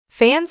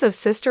Fans of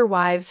Sister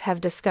Wives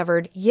have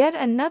discovered yet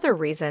another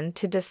reason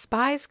to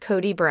despise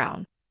Kody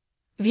Brown.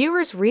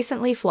 Viewers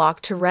recently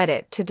flocked to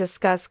Reddit to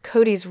discuss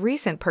Kody's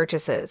recent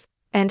purchases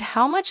and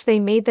how much they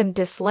made them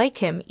dislike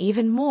him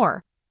even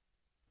more.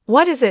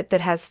 What is it that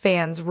has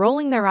fans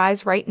rolling their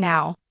eyes right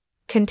now?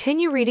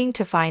 Continue reading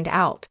to find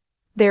out.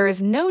 There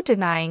is no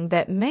denying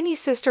that many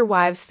Sister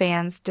Wives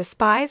fans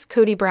despise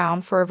Kody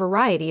Brown for a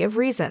variety of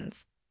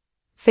reasons.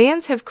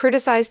 Fans have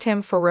criticized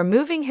him for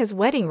removing his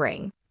wedding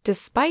ring,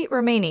 despite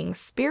remaining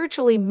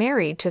spiritually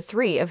married to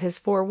 3 of his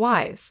 4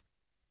 wives.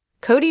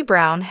 Kody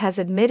Brown has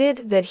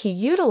admitted that he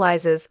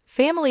utilizes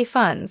family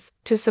funds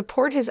to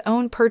support his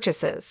own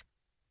purchases.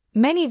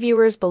 Many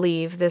viewers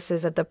believe this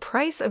is at the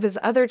price of his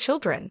other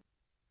children.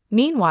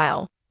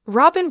 Meanwhile,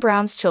 Robyn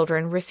Brown's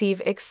children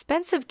receive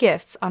expensive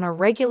gifts on a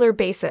regular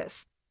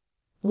basis.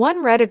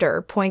 One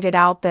Redditor pointed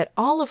out that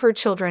all of her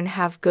children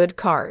have good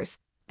cars,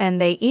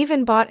 and they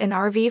even bought an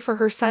RV for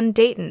her son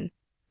Dayton.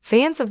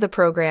 Fans of the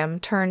program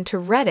turned to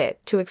Reddit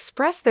to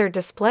express their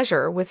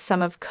displeasure with some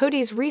of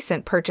Kody's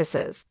recent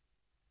purchases.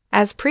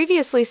 As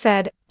previously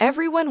said,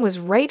 everyone was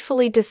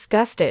rightfully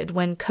disgusted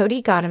when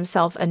Kody got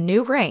himself a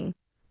new ring,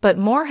 but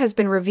more has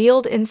been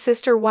revealed in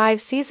Sister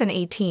Wives Season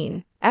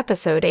 18,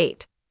 Episode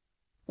 8.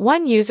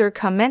 One user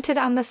commented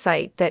on the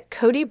site that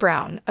Kody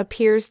Brown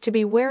appears to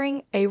be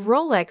wearing a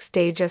Rolex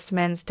Datejust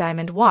men's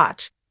diamond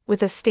watch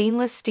with a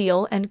stainless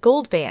steel and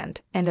gold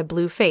band and a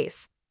blue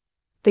face.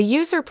 The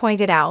user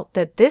pointed out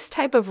that this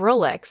type of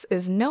Rolex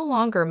is no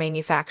longer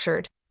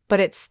manufactured, but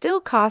it still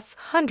costs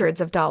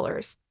hundreds of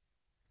dollars.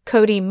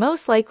 Kody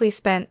most likely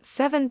spent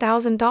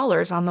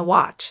 $7,000 on the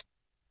watch.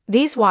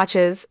 These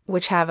watches,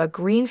 which have a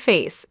green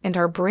face and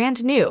are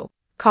brand new,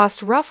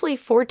 cost roughly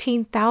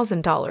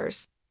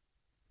 $14,000.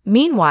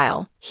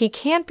 Meanwhile, he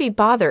can't be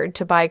bothered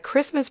to buy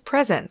Christmas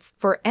presents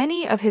for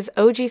any of his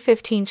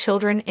OG-15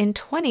 children in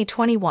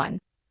 2021,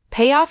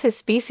 pay off his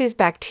species'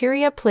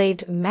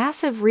 bacteria-plagued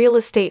massive real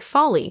estate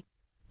folly,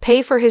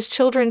 pay for his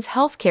children's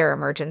healthcare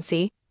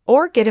emergency,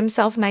 or get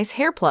himself nice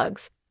hair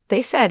plugs,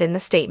 they said in the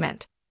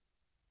statement.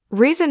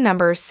 Reason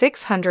number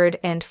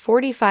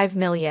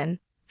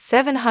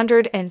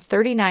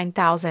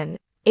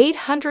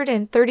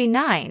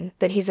 645,739,839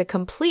 that he's a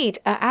complete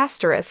 ****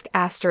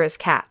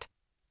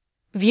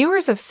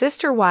 Viewers of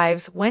Sister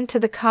Wives went to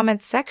the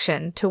comments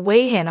section to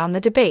weigh in on the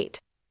debate.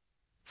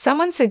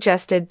 Someone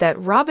suggested that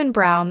Robyn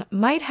Brown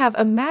might have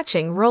a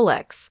matching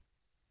Rolex.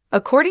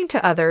 According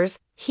to others,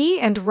 he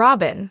and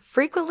Robyn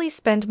frequently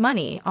spend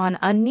money on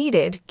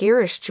unneeded,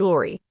 garish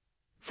jewelry.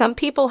 Some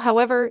people,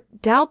 however,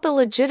 doubt the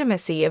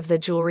legitimacy of the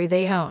jewelry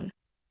they own.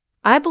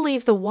 I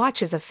believe the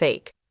watch is a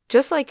fake,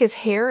 just like his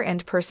hair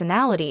and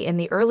personality in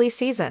the early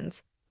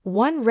seasons,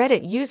 one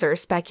Reddit user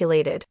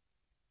speculated.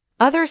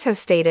 Others have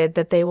stated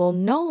that they will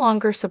no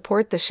longer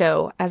support the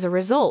show as a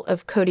result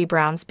of Kody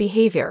Brown's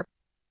behavior.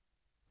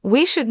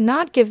 We should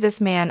not give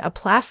this man a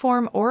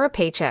platform or a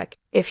paycheck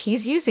if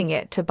he's using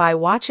it to buy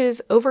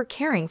watches over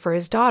caring for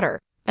his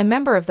daughter, a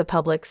member of the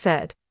public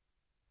said.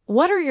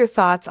 What are your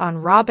thoughts on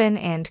Robyn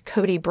and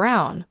Kody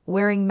Brown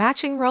wearing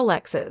matching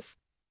Rolexes?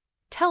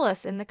 Tell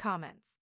us in the comments.